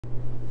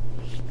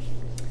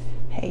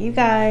Hey you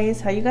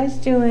guys, how you guys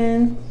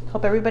doing?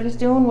 Hope everybody's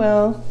doing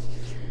well.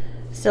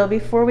 So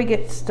before we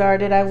get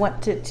started, I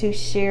wanted to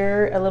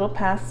share a little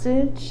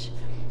passage.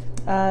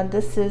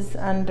 This is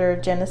under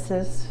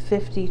Genesis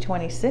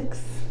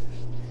 50:26.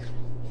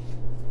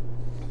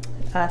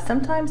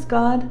 Sometimes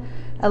God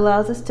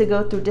allows us to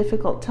go through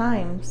difficult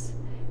times,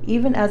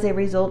 even as a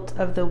result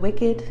of the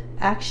wicked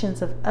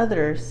actions of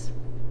others.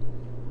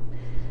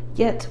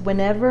 Yet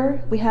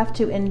whenever we have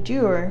to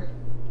endure,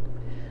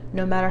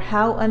 no matter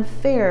how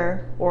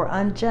unfair or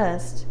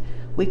unjust,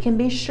 we can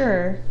be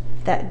sure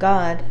that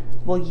God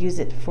will use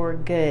it for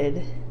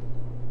good.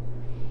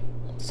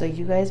 So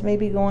you guys may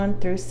be going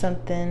through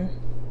something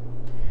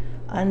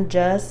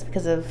unjust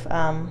because of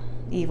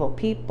evil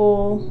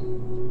people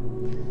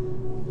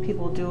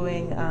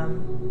doing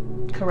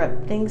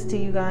corrupt things to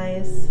you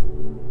guys.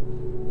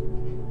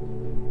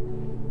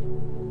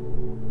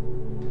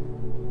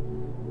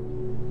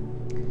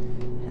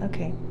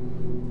 Okay.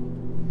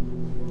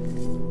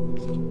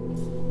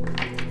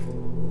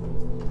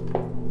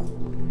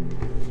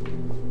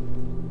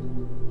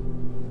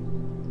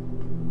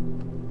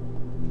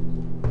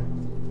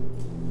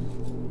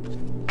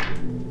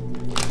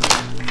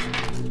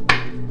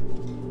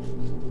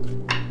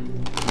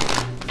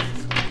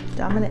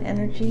 Dominant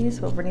energies,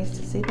 whoever needs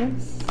to see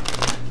this.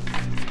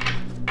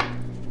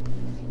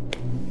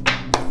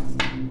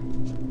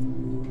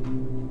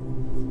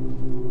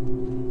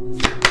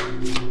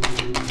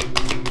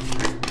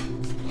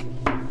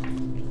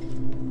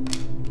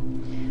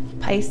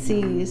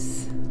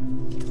 Pisces,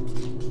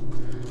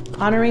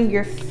 honoring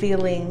your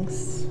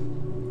feelings.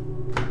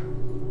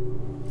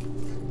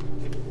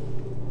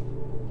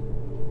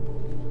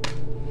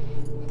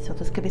 So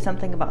this could be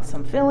something about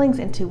some feelings,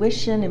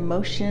 intuition,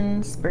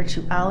 emotions,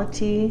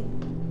 spirituality.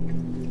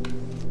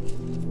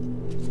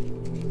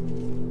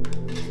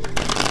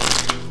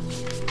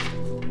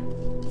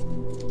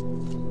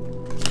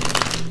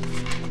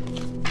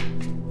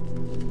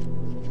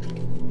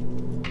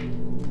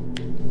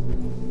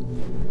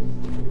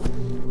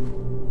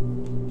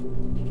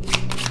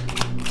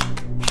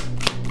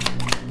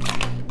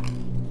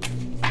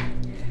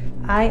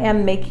 I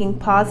am making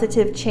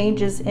positive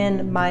changes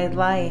in my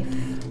life.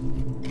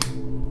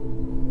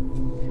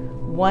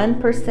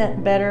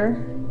 1%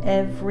 better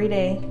every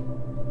day.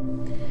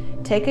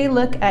 Take a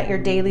look at your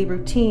daily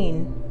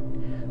routine.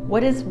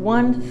 What is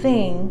one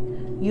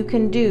thing you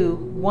can do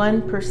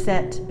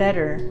 1%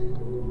 better?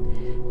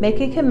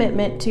 Make a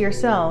commitment to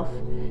yourself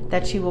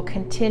that you will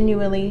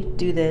continually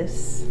do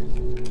this.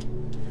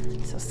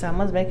 So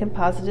someone's making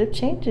positive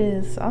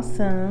changes.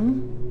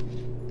 Awesome.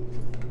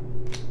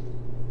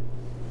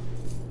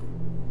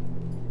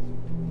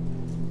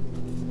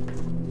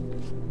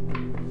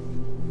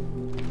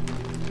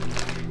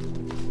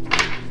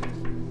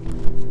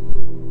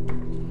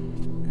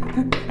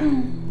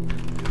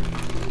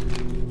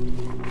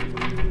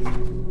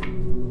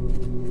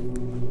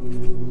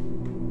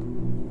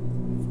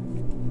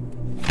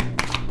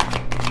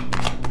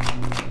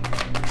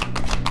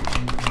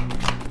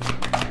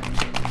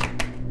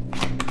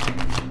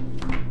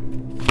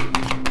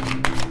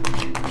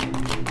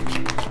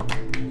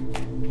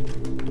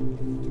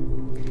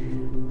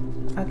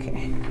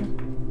 Okay,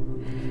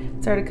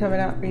 started coming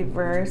out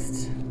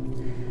reversed.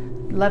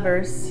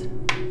 Lovers,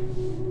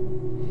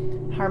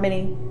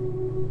 harmony.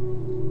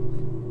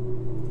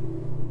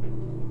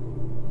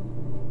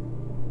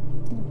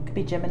 Could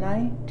be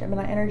Gemini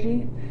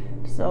energy.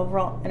 Just the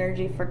overall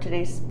energy for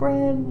today's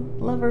spread.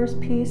 Lovers,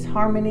 peace,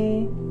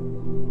 harmony.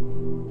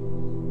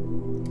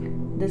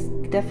 This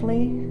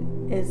definitely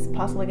is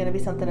possibly going to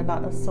be something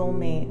about a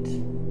soulmate,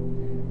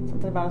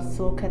 something about a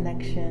soul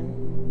connection.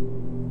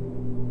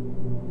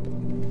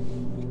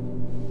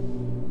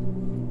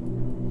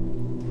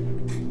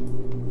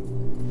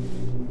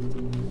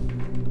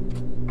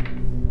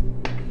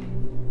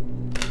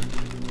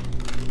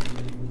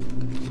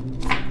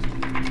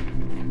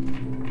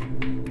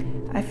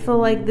 I feel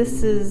like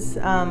this is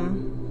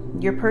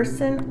your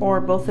person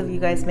or both of you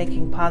guys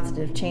making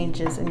positive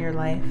changes in your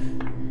life.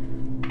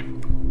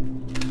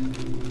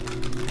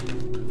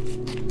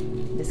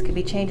 This could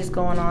be changes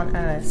going on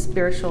a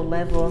spiritual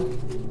level.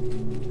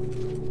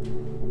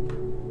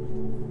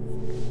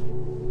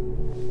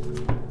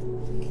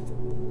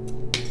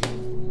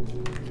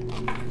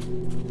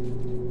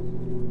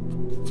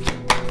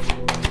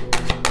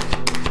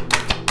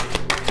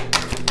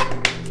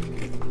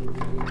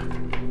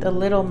 The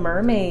Little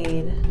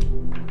Mermaid,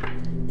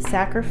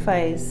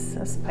 sacrifice,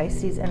 that's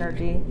Pisces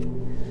energy.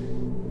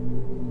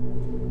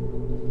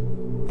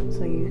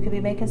 So you could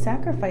be making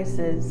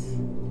sacrifices.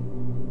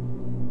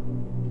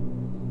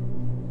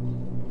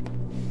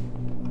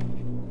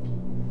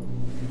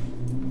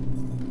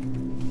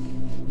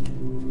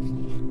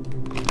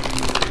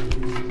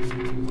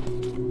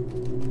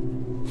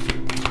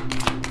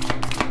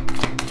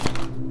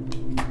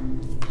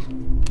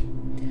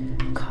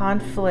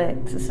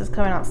 Conflict, this is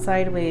coming out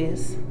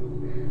sideways.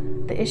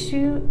 The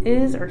issue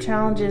is, or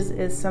challenges,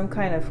 is some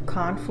kind of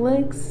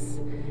conflicts.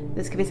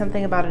 This could be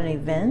something about an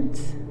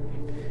event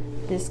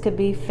This could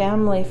be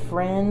family,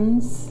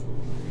 friends.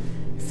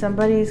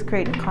 Somebody's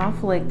creating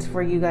conflict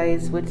for you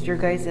guys with your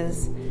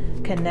guys'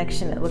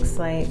 connection, it looks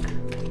like.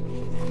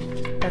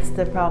 That's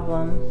the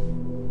problem.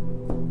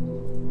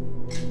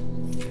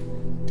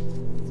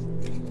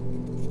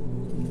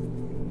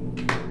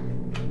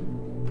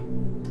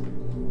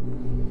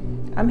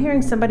 I'm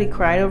hearing somebody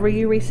cried over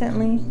you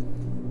recently.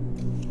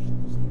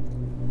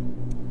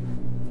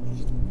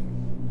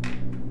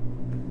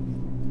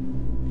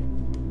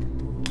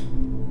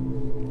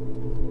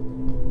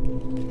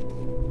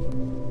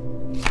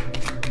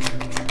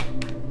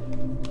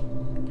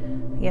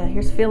 Yeah,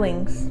 here's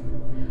feelings.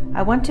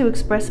 I want to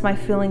express my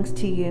feelings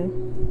to you.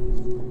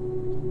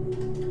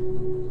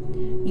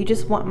 You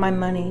just want my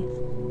money.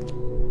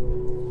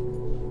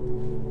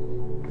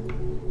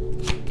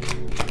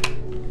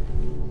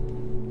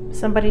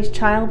 Somebody's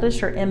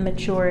childish or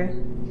immature.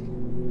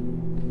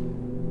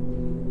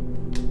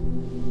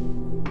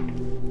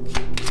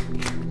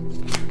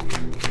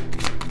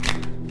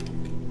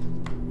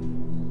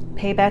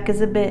 Payback is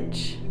a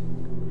bitch.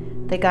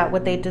 They got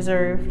what they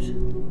deserved.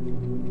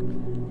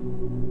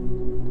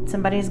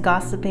 Somebody's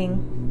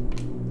gossiping.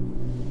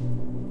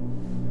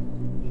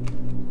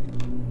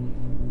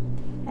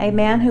 A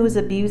man who is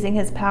abusing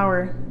his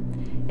power,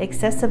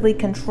 excessively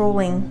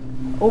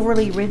controlling,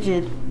 overly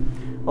rigid,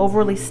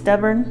 overly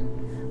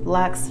stubborn,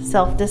 lacks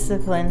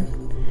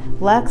self-discipline,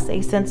 lacks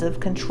a sense of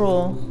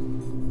control,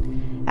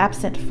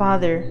 absent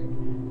father,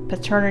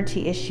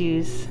 paternity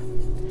issues,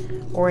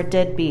 or a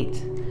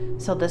deadbeat.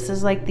 So this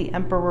is like the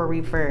Emperor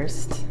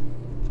reversed.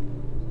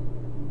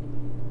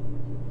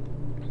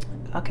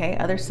 Okay,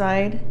 other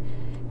side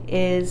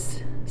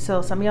is,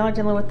 so some of y'all are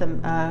dealing with the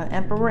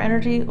Emperor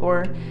energy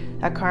or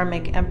a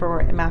karmic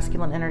Emperor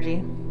masculine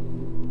energy.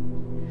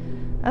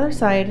 Other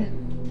side,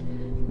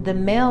 the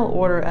male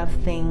order of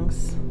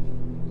things,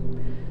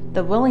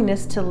 the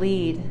willingness to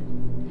lead,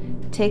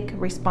 take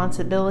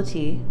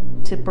responsibility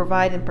to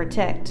provide and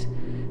protect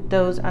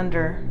those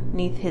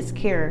underneath his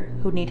care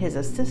who need his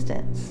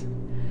assistance.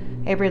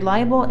 A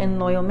reliable and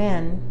loyal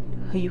man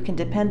who you can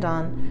depend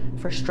on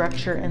for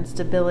structure and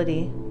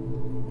stability.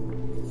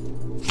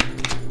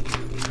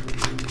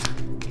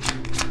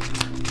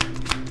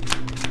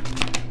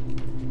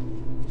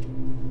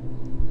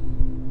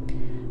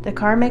 The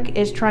karmic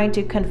is trying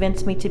to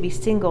convince me to be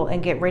single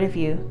and get rid of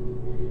you,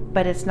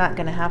 but it's not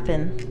going to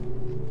happen.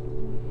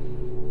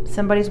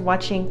 Somebody's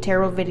watching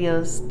tarot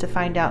videos to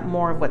find out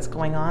more of what's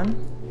going on.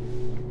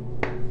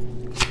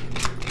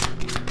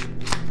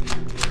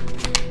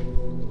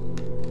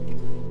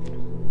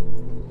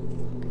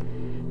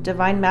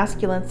 Divine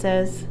Masculine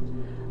says,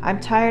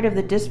 I'm tired of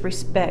the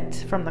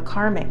disrespect from the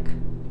karmic.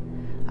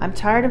 I'm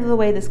tired of the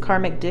way this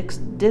karmic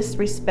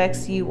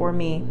disrespects you or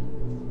me.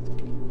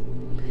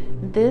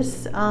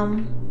 This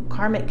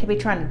karmic could be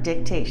trying to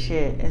dictate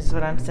shit, is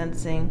what I'm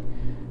sensing.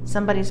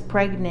 Somebody's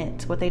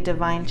pregnant with a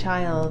divine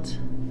child.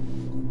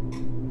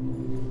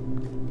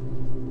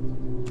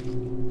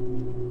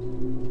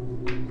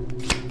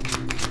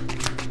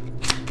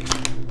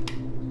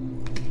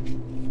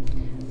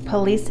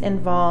 Police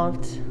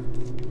involved.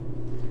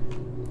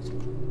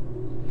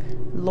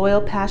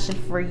 Loyal passion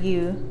for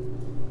you.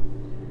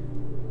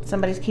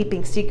 Somebody's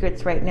keeping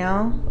secrets right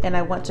now, and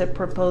I want to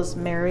propose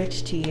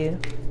marriage to you.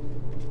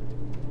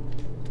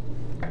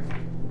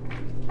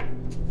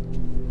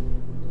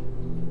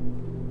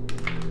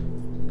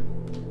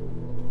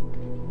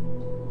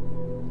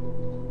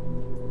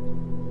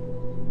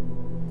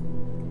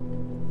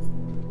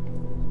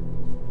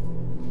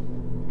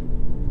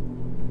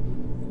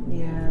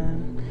 Yeah,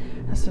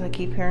 that's what I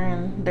keep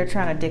hearing. They're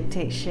trying to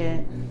dictate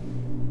shit.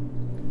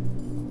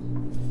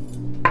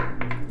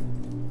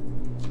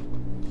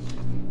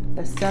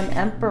 But some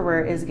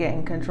emperor is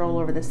getting control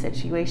over the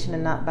situation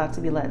and not about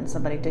to be letting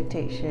somebody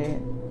dictate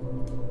shit.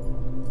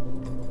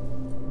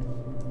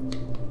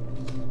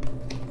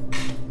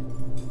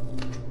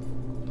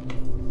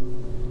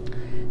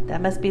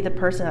 That must be the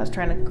person that's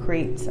trying to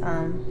create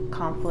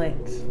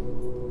conflict.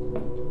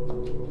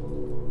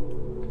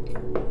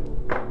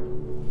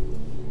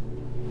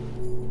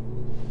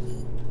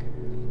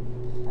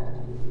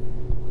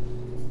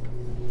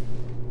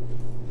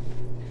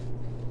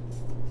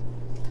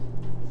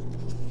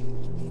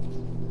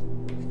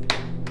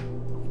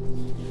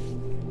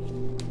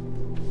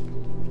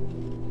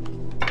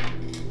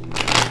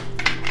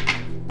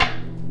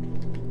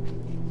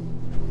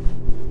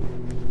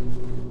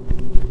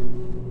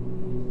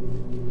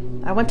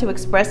 I want to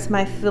express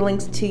my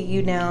feelings to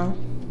you now.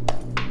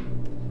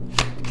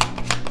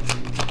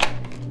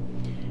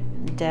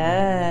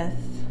 Death.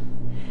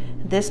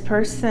 This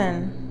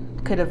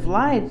person could have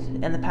lied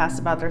in the past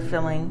about their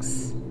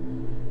feelings.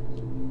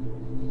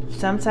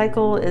 Some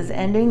cycle is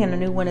ending and a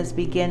new one is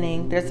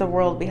beginning. There's a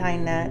world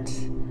behind that.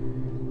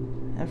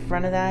 In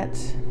front of that,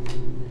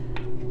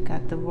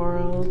 got the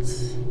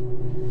worlds.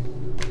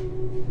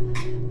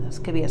 This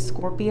could be a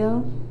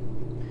Scorpio.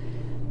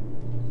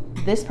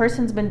 This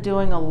person's been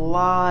doing a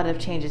lot of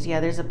changes. Yeah,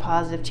 there's a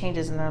positive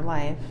changes in their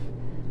life.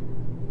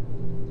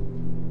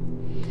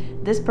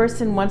 This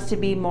person wants to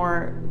be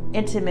more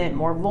intimate,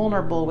 more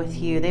vulnerable with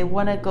you. They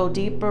want to go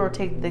deeper or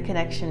take the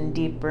connection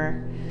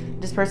deeper.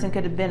 This person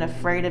could have been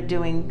afraid of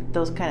doing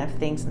those kind of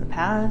things in the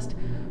past,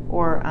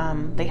 or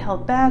they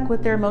held back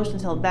with their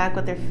emotions, held back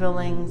with their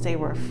feelings. They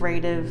were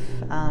afraid of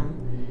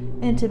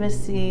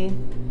intimacy.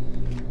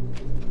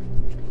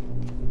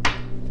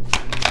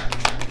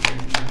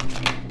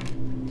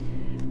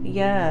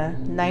 Yeah,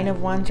 9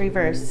 of Wands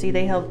reversed. See,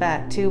 they held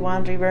back. 2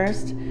 Wands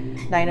reversed,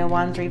 9 of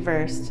Wands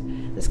reversed.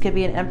 This could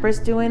be an Empress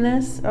doing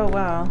this. Oh,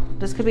 wow.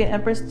 This could be an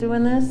Empress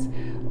doing this,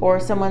 or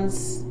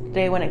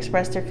they want to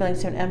express their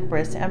feelings to an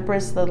Empress.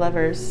 Empress, the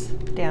Lovers.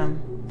 Damn.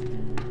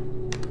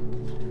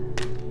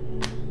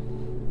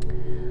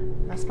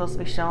 I'm supposed to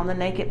be showing the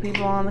naked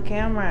people on the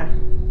camera.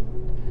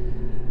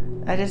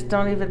 I just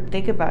don't even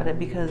think about it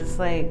because it's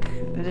like,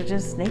 they're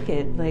just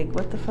naked. Like,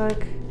 what the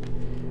fuck?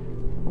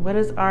 What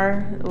is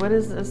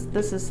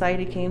this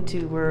society came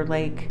to where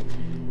like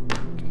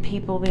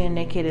people being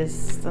naked is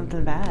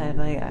something bad?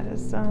 Like, I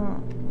just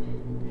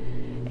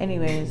don't.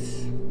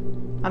 Anyways,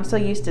 I'm so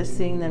used to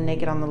seeing them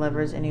naked on the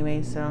Lovers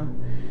anyway, so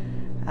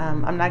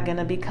I'm not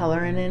gonna be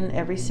coloring in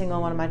every single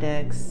one of my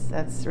decks.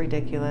 That's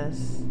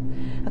ridiculous.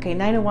 Okay,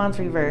 9 of Wands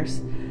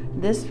reversed.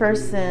 This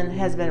person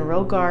has been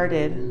real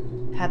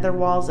guarded, had their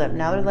walls up.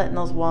 Now they're letting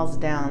those walls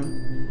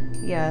down.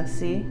 Yeah,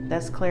 see,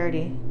 that's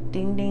clarity.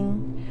 Ding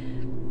ding.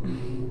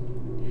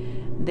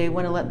 They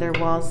want to let their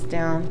walls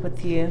down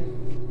with you.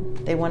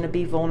 They want to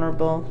be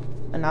vulnerable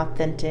and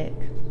authentic.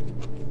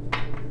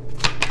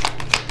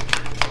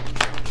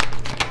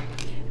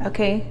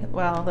 Okay,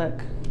 well,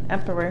 look.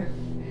 Emperor.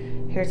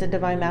 Here's the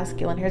Divine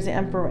Masculine. Here's the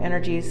Emperor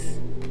energies.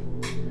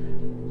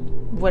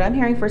 What I'm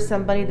hearing for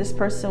somebody, this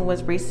person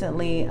was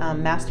recently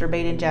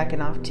masturbating,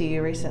 jacking off to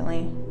you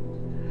recently.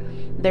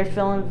 They're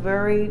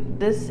feeling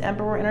this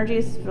Emperor energy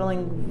is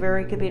feeling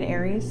could be an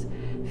Aries,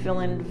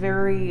 feeling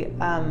very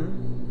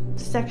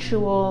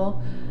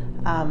sexual.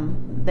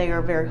 They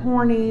are very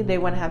horny. They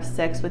want to have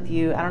sex with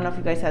you. I don't know if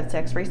you guys had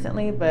sex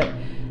recently, but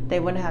they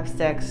want to have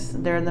sex.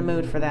 They're in the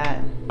mood for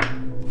that.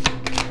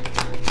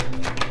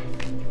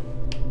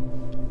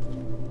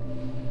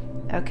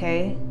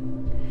 Okay,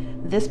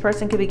 this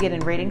person could be getting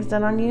readings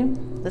done on you.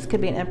 This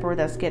could be an Emperor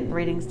that's getting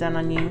readings done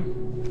on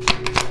you.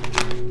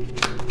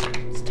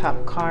 It's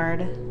top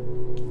card.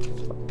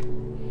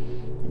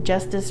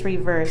 Justice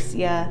reverse.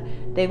 Yeah,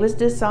 they was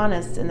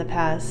dishonest in the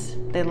past.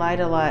 They lied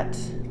a lot.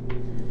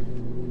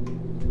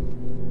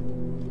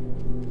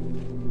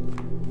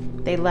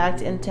 They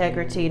lacked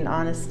integrity and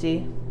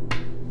honesty.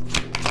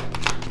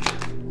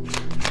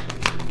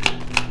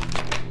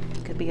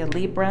 Could be a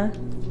Libra.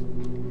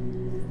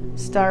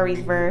 Star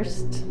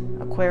reversed.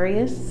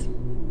 Aquarius.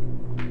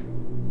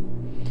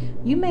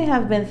 You may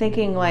have been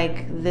thinking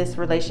like this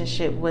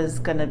relationship was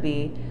gonna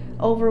be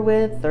over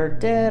with or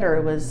dead, or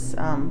it was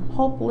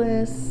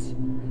hopeless.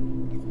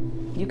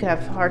 You could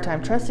have a hard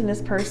time trusting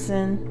this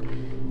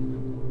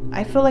person.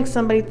 I feel like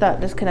somebody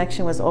thought this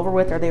connection was over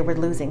with, or they were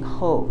losing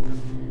hope.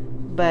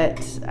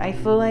 But I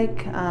feel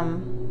like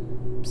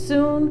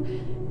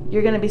soon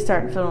you're going to be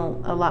starting to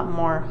feel a lot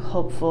more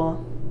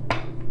hopeful.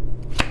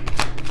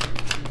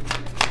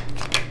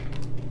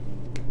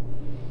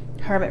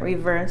 Hermit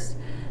reverse.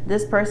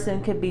 This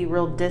person could be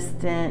real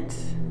distant,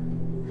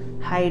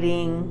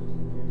 hiding,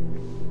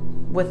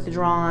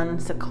 withdrawn,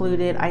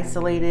 secluded,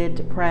 isolated,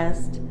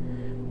 depressed.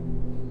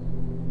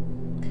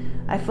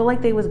 I feel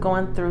like they was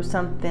going through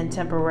something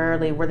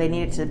temporarily where they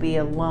needed to be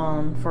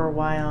alone for a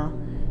while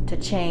to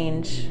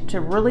change,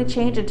 to really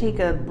change and take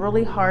a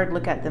really hard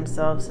look at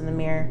themselves in the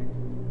mirror.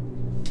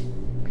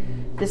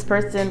 This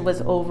person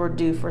was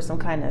overdue for some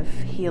kind of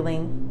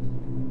healing.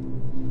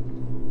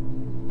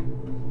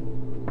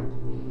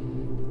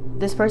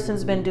 This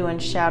person's been doing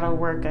shadow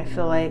work, I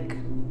feel like.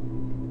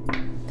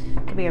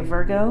 Could be a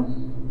Virgo.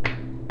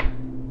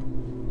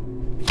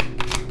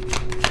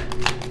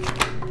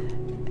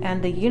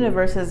 And the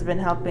universe has been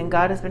helping.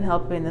 God has been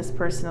helping this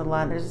person a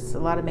lot. There's a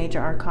lot of major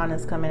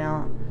arcanas coming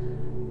out.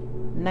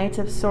 Knight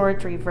of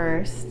Swords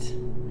reversed.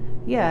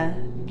 Yeah,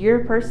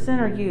 your person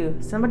or you.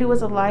 Somebody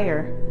was a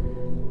liar.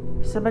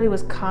 Somebody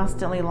was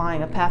constantly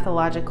lying. A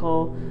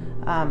pathological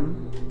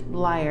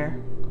liar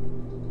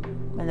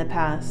in the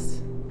past.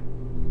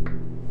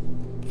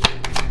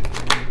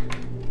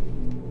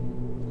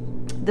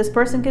 This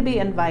person could be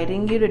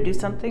inviting you to do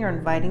something or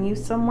inviting you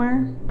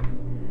somewhere.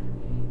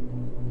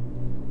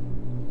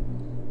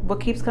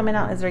 What keeps coming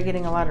out is they're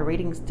getting a lot of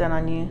readings done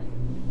on you.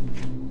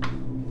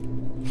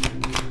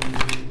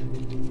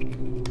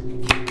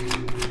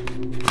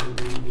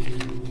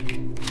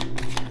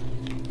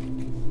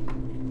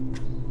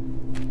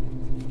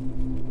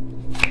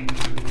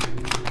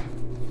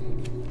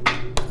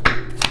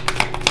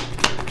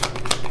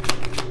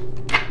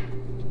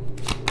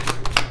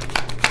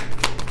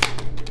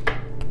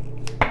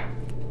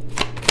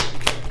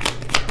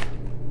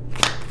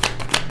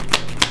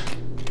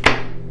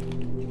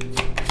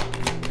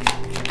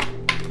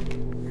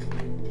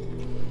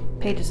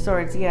 Page of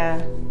Swords, yeah.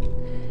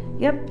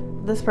 Yep,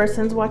 this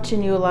person's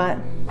watching you a lot.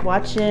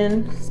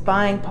 Watching,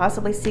 spying,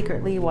 possibly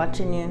secretly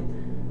watching you.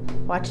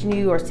 watching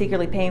you or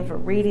secretly paying for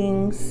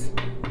readings.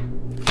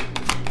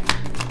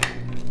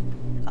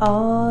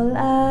 All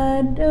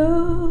I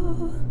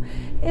do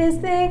is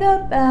think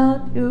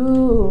about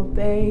you,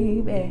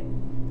 baby.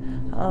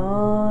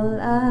 All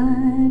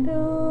I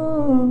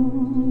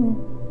do.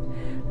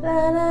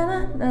 La, la,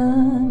 la,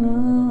 la,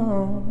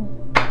 la.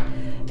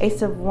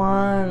 Ace of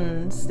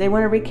Wands. They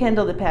want to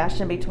rekindle the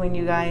passion between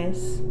you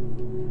guys.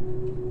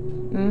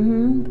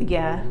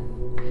 Yeah.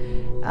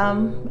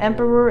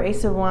 Emperor,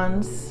 Ace of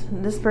Wands.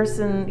 This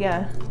person,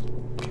 yeah.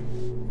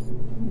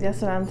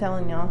 That's what I'm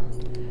telling y'all.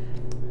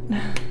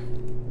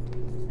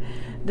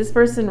 This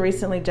person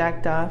recently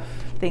jacked off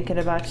thinking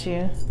about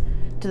you,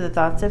 to the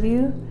thoughts of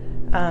you.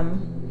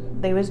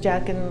 They was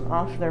jacking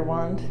off their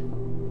wand.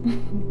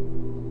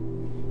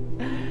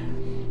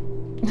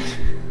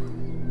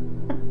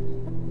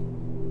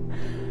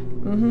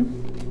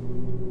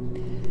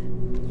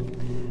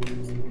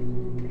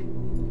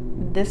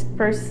 This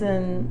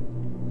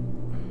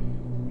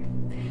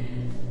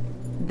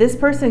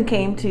person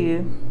came to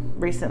you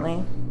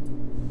recently.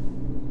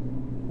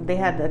 They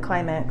had the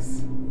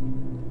climax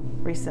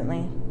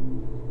recently.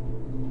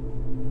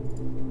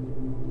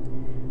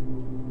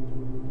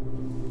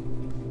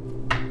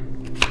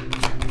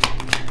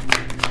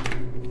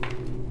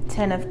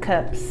 Ten of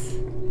Cups.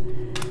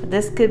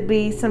 This could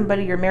be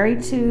somebody you're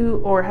married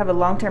to or have a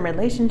long-term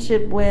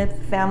relationship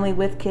with, family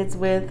with, kids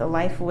with, a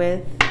life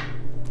with.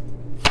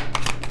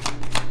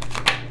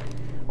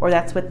 Or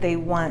that's what they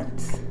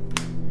want.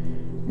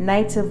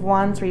 Knight of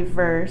Wands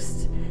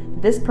reversed.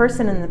 This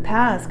person in the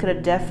past could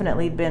have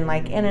definitely been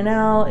like in and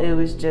out. It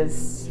was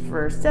just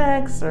for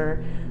sex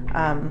or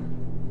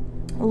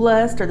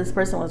lust, or this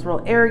person was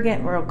real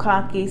arrogant, real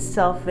cocky,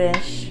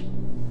 selfish.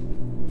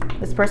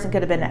 This person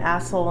could have been an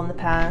asshole in the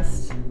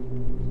past.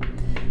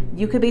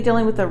 You could be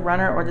dealing with a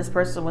runner, or this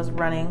person was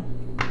running.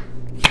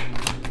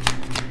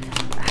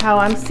 How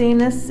I'm seeing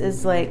this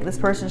is like this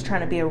person's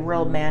trying to be a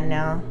real man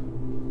now.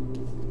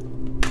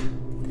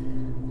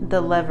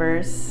 The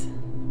Lovers.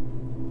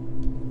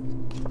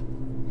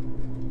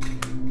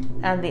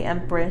 And the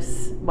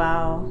Empress.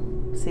 Wow.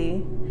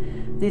 See?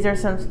 These are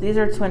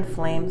twin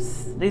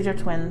flames. These are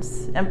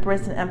twins.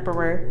 Empress and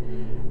Emperor.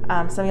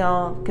 Some of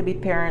y'all could be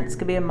parents,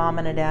 could be a mom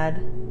and a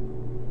dad.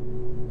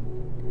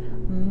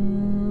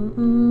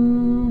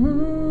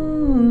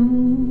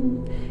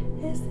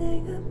 Just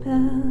think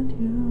about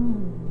you.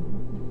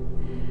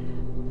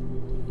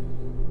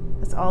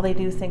 That's all they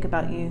do is think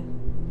about you.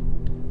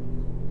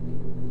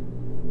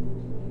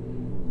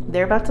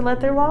 They're about to let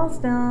their walls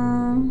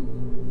down.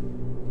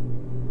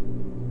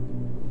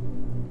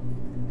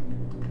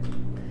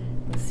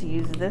 Let's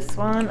use this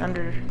one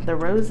under the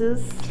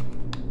roses.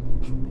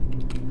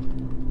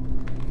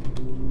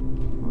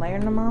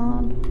 Layering them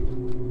on.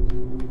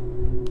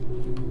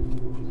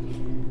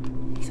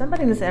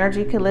 Somebody in this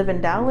energy could live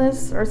in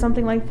Dallas or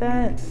something like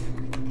that.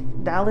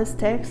 Dallas,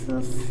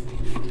 Texas.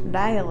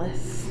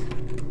 Dallas.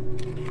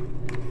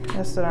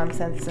 That's what I'm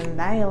sensing.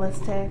 Dallas,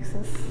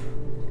 Texas.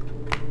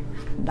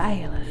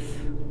 Dallas.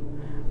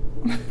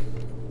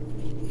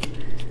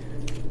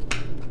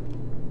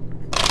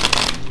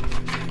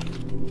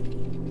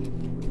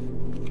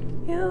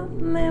 You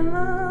made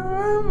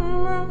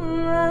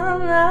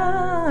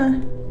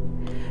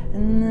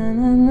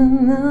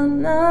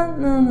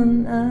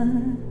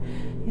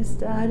You're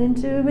starting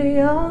to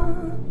be all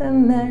that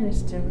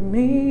matters to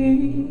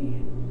me.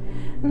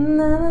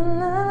 Na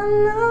na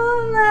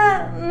na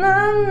na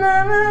na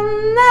na na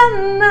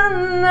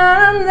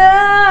na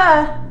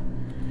na.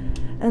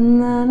 And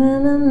na na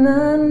na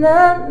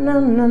na na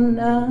na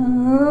na.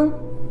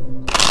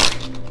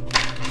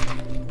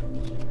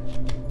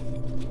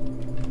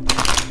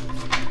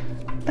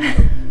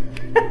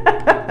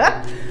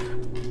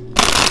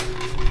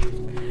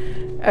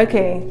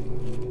 Okay,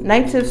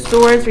 Knight of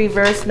Swords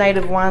reversed, Knight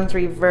of Wands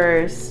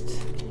reversed.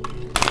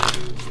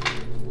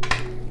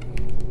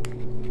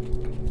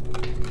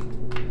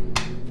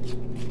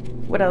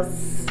 What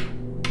else?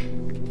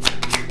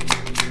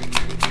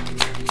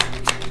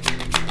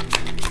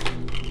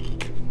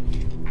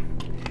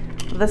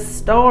 The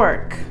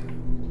Stork.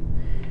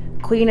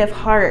 Queen of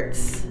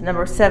Hearts,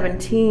 number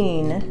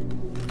 17.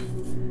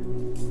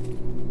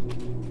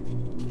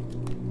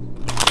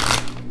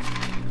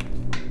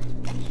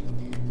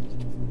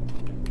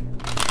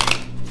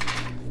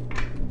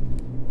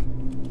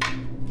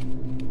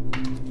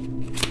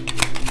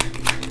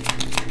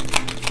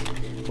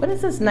 What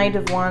is this Knight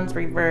of Wands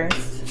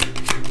reversed?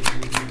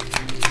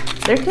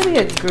 There could be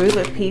a group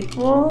of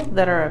people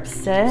that are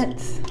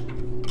upset.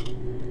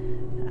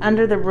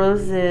 Under the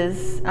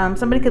roses,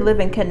 somebody could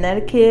live in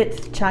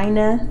Connecticut,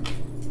 China.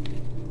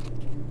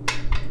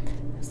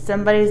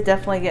 Somebody's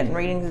definitely getting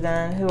readings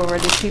done. Whoever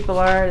these people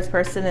are, this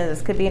person is.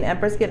 This could be an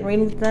Empress getting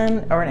readings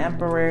done, or an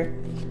Emperor.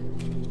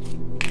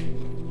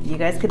 You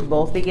guys could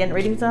both be getting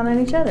readings done on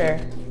each other.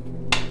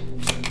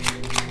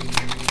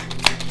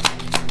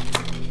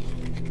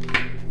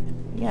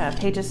 Yeah,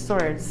 Page of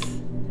Swords.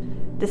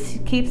 This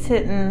keeps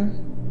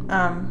hitting.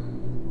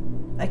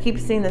 I keep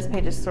seeing this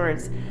Page of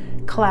Swords.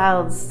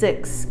 Cloud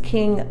 6,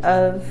 King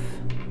of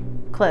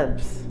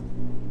clubs.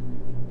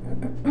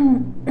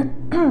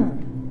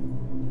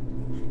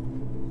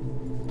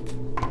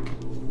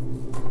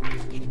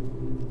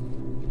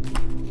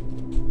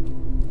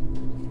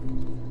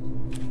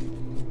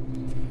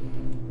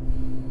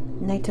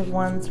 Knight of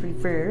Wands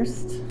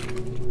reversed.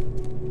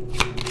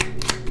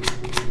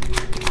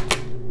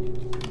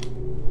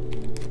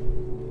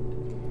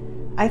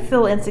 I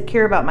feel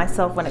insecure about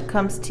myself when it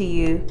comes to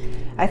you.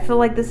 I feel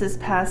like this is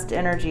past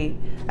energy.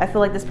 I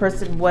feel like this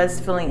person was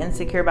feeling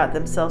insecure about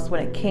themselves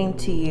when it came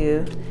to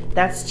you.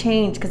 That's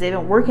changed because they've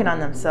been working on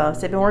themselves.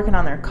 They've been working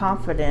on their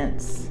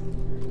confidence.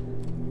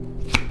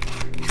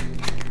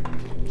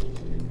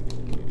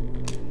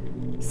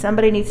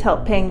 Somebody needs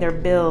help paying their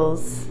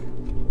bills.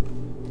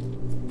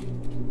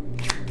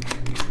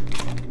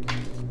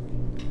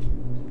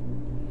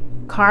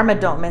 Karma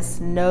don't miss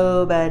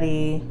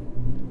nobody.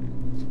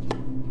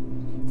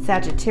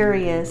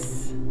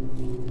 Sagittarius.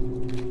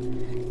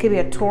 Could be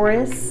a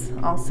Taurus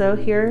also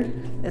here.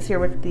 Is here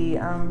with the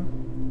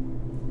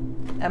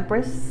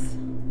Empress.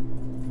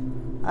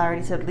 I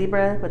already said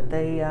Libra with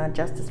the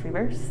Justice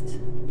reversed.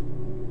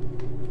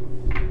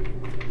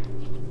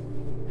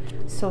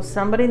 So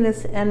somebody in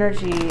this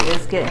energy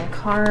is getting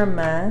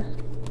karma.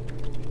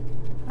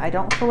 I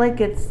don't feel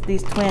like it's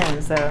these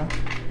twins though.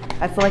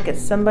 I feel like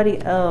it's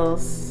somebody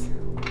else.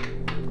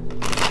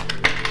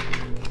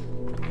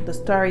 The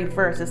Star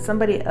reverse is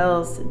somebody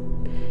else,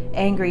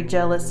 angry,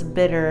 jealous,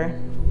 bitter.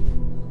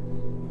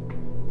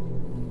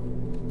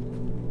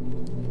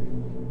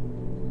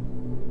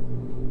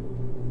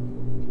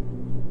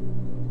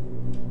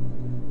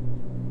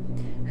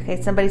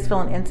 Okay, somebody's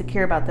feeling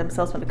insecure about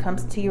themselves when it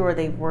comes to you, or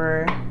they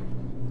were.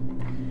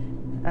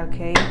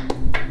 Okay.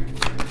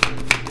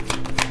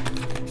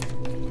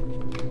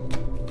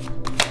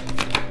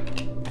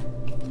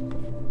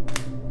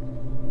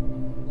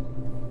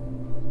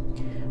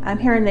 I'm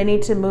hearing they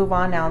need to move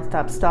on now and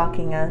stop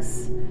stalking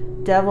us.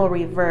 Devil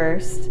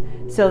reversed.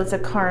 So it's a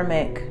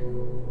karmic.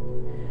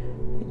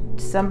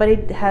 Somebody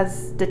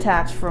has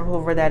detached from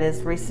whoever that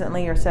is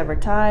recently, or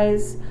severed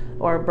ties,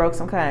 or broke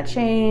some kind of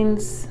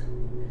chains.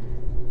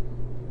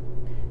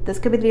 This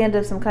could be the end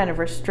of some kind of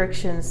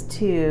restrictions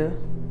too.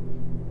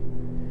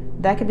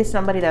 That could be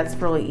somebody that's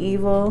really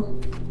evil,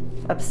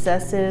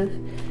 obsessive.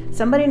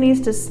 Somebody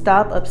needs to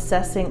stop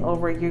obsessing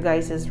over you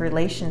guys'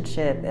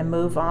 relationship and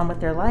move on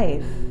with their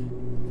life.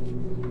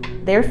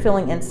 They're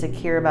feeling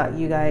insecure about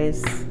you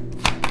guys.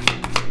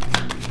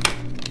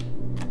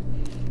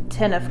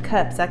 Ten of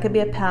Cups. That could be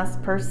a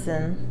past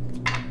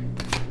person.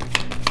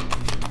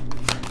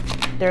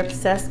 They're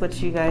obsessed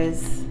with you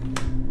guys.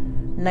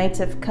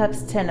 Knight of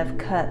Cups, Ten of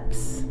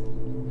Cups.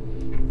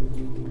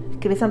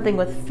 Could be something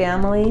with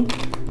family.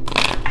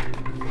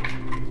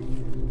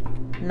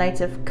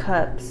 Knight of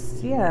Cups.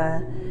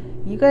 Yeah.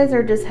 You guys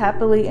are just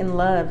happily in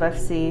love, I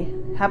see.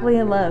 Happily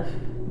in love.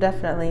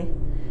 Definitely.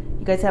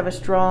 You guys have a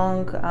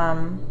strong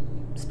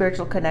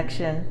spiritual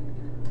connection.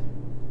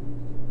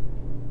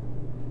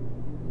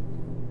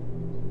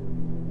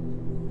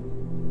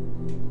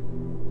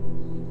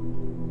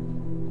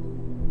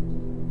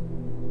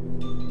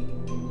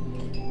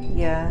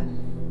 Yeah.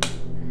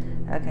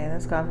 Okay,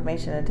 that's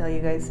confirmation to tell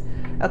you guys.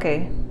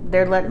 Okay,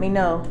 they're letting me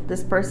know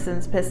this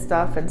person's pissed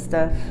off and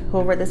stuff.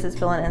 Whoever this is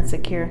feeling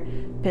insecure,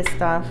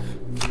 pissed off,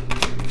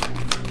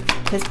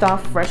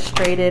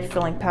 frustrated,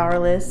 feeling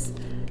powerless.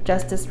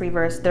 Justice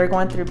reversed. They're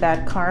going through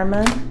bad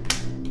karma.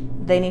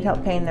 They need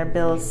help paying their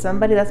bills.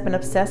 Somebody that's been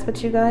obsessed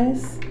with you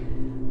guys.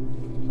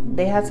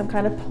 They had some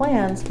kind of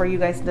plans for you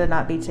guys to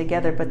not be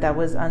together, but that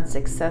was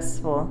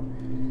unsuccessful.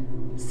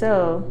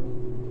 So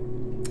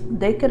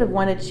they could have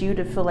wanted you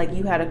to feel like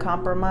you had a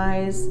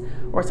compromise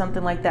or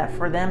something like that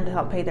for them to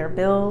help pay their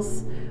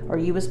bills, or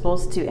you were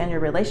supposed to end your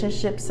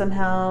relationship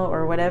somehow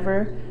or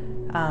whatever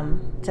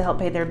to help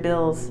pay their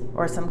bills,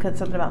 or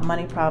something about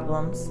money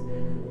problems.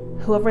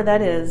 Whoever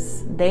that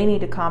is, they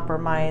need to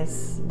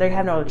compromise. They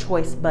have no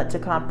choice but to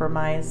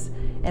compromise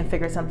and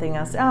figure something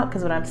else out,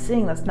 because what I'm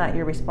seeing, that's not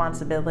your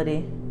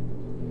responsibility.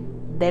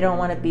 They don't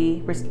want to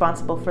be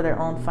responsible for their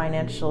own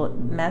financial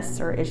mess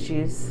or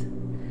issues.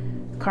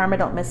 Karma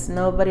don't miss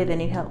nobody. They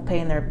need help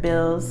paying their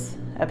bills,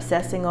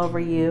 obsessing over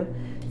you,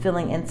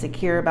 feeling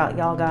insecure about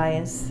y'all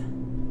guys.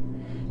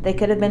 They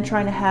could have been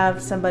trying to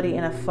have somebody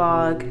in a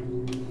fog,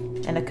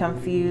 in a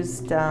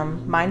confused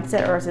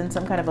mindset, or in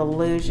some kind of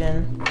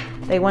illusion.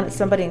 They wanted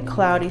somebody in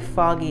cloudy,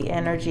 foggy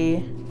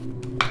energy.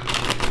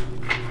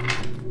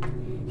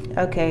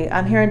 Okay,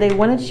 I'm hearing they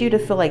wanted you to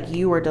feel like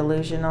you were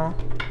delusional.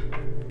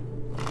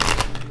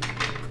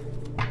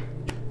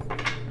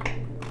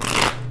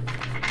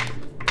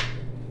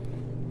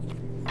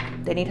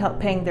 They need help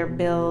paying their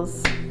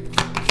bills.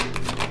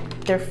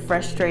 They're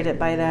frustrated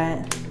by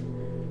that.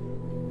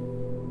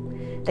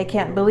 They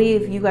can't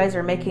believe you guys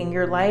are making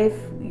your life,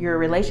 your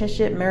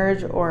relationship,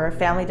 marriage, or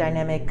family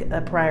dynamic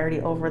a priority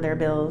over their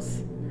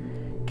bills.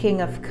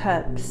 King of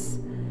Cups.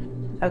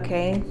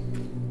 Okay.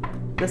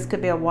 This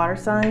could be a water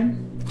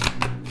sign.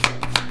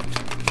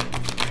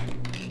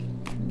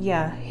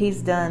 Yeah,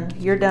 he's done.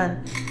 You're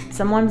done.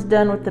 Someone's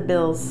done with the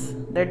bills.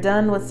 They're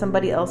done with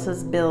somebody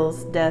else's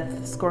bills,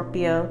 death,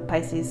 Scorpio,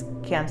 Pisces,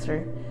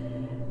 Cancer.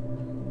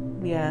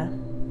 Yeah.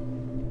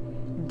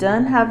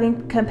 Done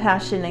having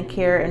compassion and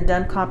care, and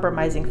done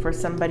compromising for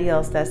somebody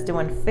else that's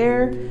doing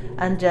fair,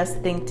 unjust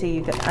things to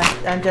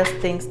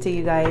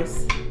you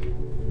guys.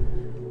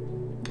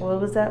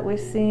 What was that we're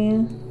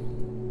seeing?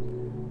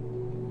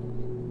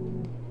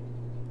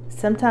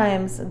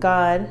 Sometimes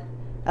God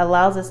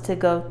allows us to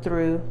go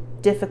through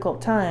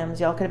difficult times.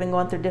 Y'all could have been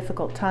going through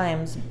difficult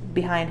times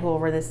behind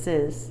whoever this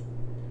is.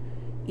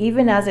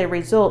 Even as a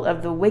result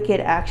of the wicked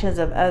actions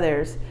of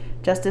others.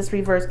 Justice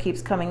reverse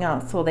keeps coming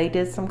out. So they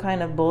did some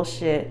kind of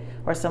bullshit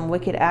or some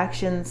wicked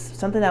actions,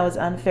 something that was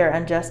unfair,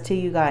 unjust to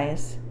you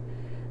guys.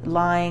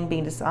 Lying,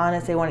 being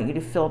dishonest, they wanted you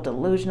to feel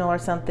delusional or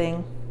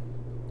something.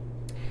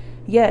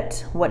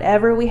 Yet,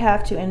 whatever we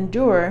have to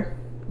endure,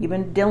 you've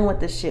been dealing with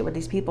this shit with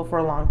these people for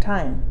a long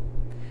time.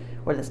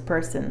 Or this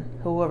person,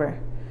 whoever.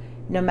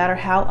 No matter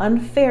how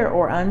unfair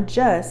or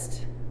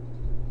unjust,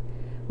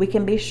 we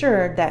can be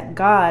sure that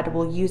God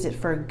will use it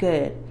for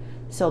good.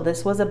 So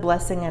this was a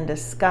blessing in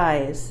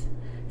disguise.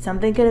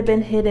 Something could have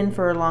been hidden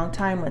for a long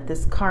time with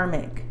this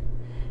karmic.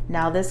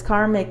 Now this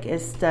karmic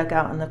is stuck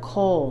out in the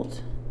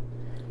cold.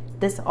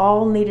 This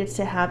all needed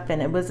to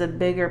happen. It was a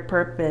bigger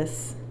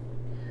purpose.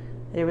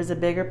 There was a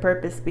bigger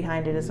purpose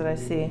behind it, is what I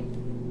see.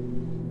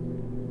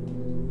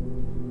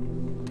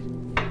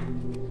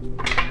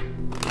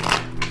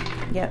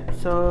 Yep,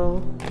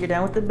 so you're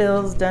done with the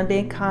bills, done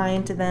being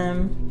kind to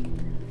them,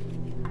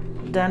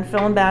 done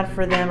feeling bad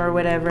for them or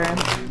whatever.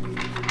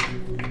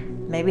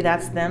 Maybe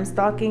that's them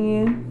stalking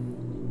you,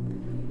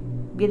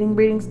 getting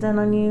readings done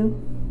on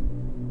you.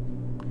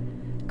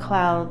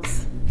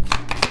 Clouds.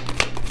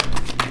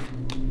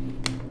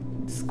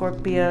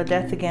 Scorpio,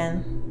 death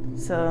again.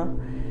 So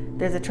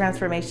there's a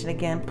transformation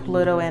again.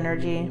 Pluto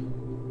energy.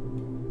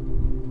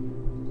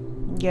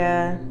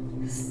 Yeah.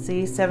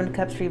 See, 7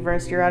 cups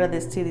reversed. You're out of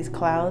this too, these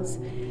clouds.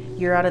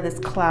 You're out of this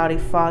cloudy,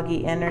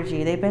 foggy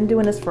energy. They've been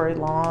doing this for a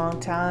long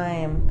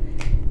time.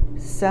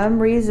 Some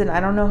reason,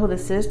 I don't know who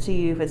this is to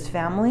you, if it's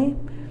family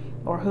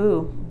or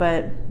who,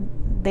 but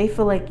they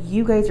feel like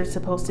you guys are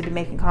supposed to be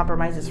making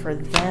compromises for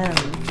them.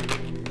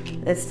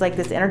 It's like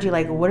this energy,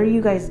 like, what are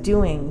you guys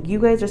doing? You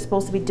guys are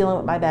supposed to be dealing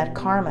with my bad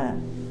karma.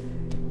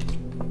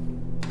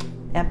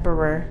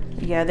 Emperor.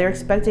 Yeah, they're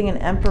expecting an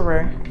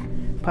emperor,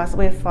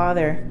 possibly a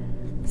father.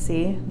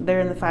 See, they're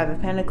in the 5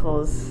 of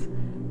Pentacles.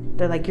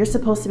 They're like, you're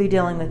supposed to be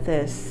dealing with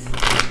this.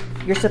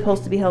 You're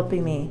supposed to be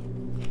helping me.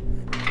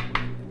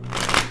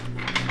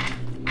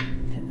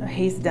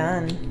 He's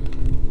done.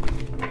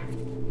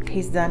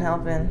 He's done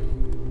helping.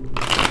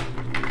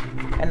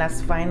 And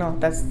that's final.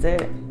 That's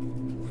it.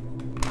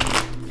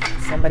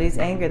 Somebody's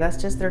anger. That's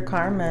just their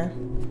karma.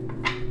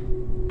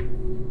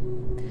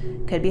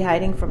 Could be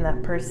hiding from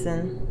that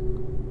person.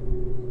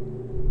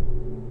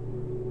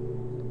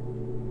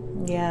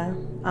 Yeah.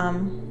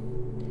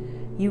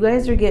 You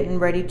guys are getting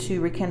ready to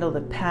rekindle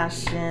the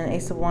passion.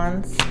 Ace of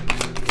Wands.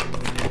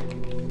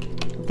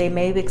 They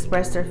may have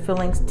expressed their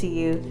feelings to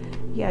you.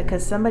 Yeah,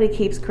 because somebody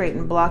keeps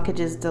creating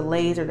blockages,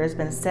 delays, or there's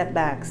been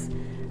setbacks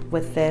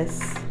with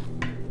this.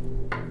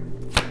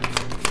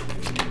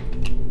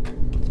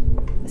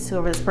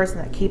 So this person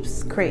that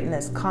keeps creating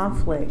this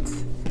conflict,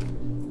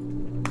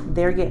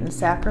 they're getting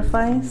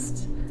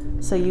sacrificed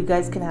so you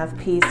guys can have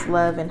peace,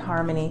 love, and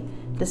harmony.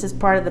 This is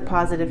part of the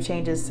positive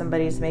changes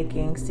somebody's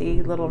making.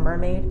 See, Little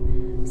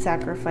Mermaid,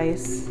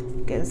 sacrifice,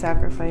 getting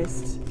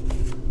sacrificed.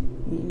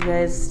 You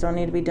guys don't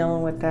need to be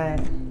dealing with that.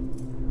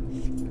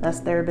 That's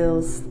their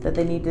bills that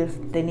they need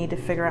to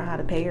figure out how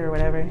to pay or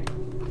whatever.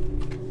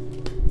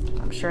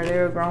 I'm sure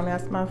they're a grown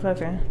ass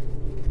motherfucker.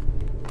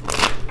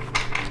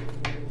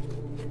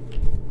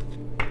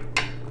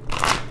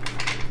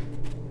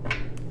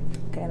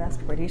 Okay, that's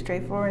pretty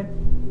straightforward.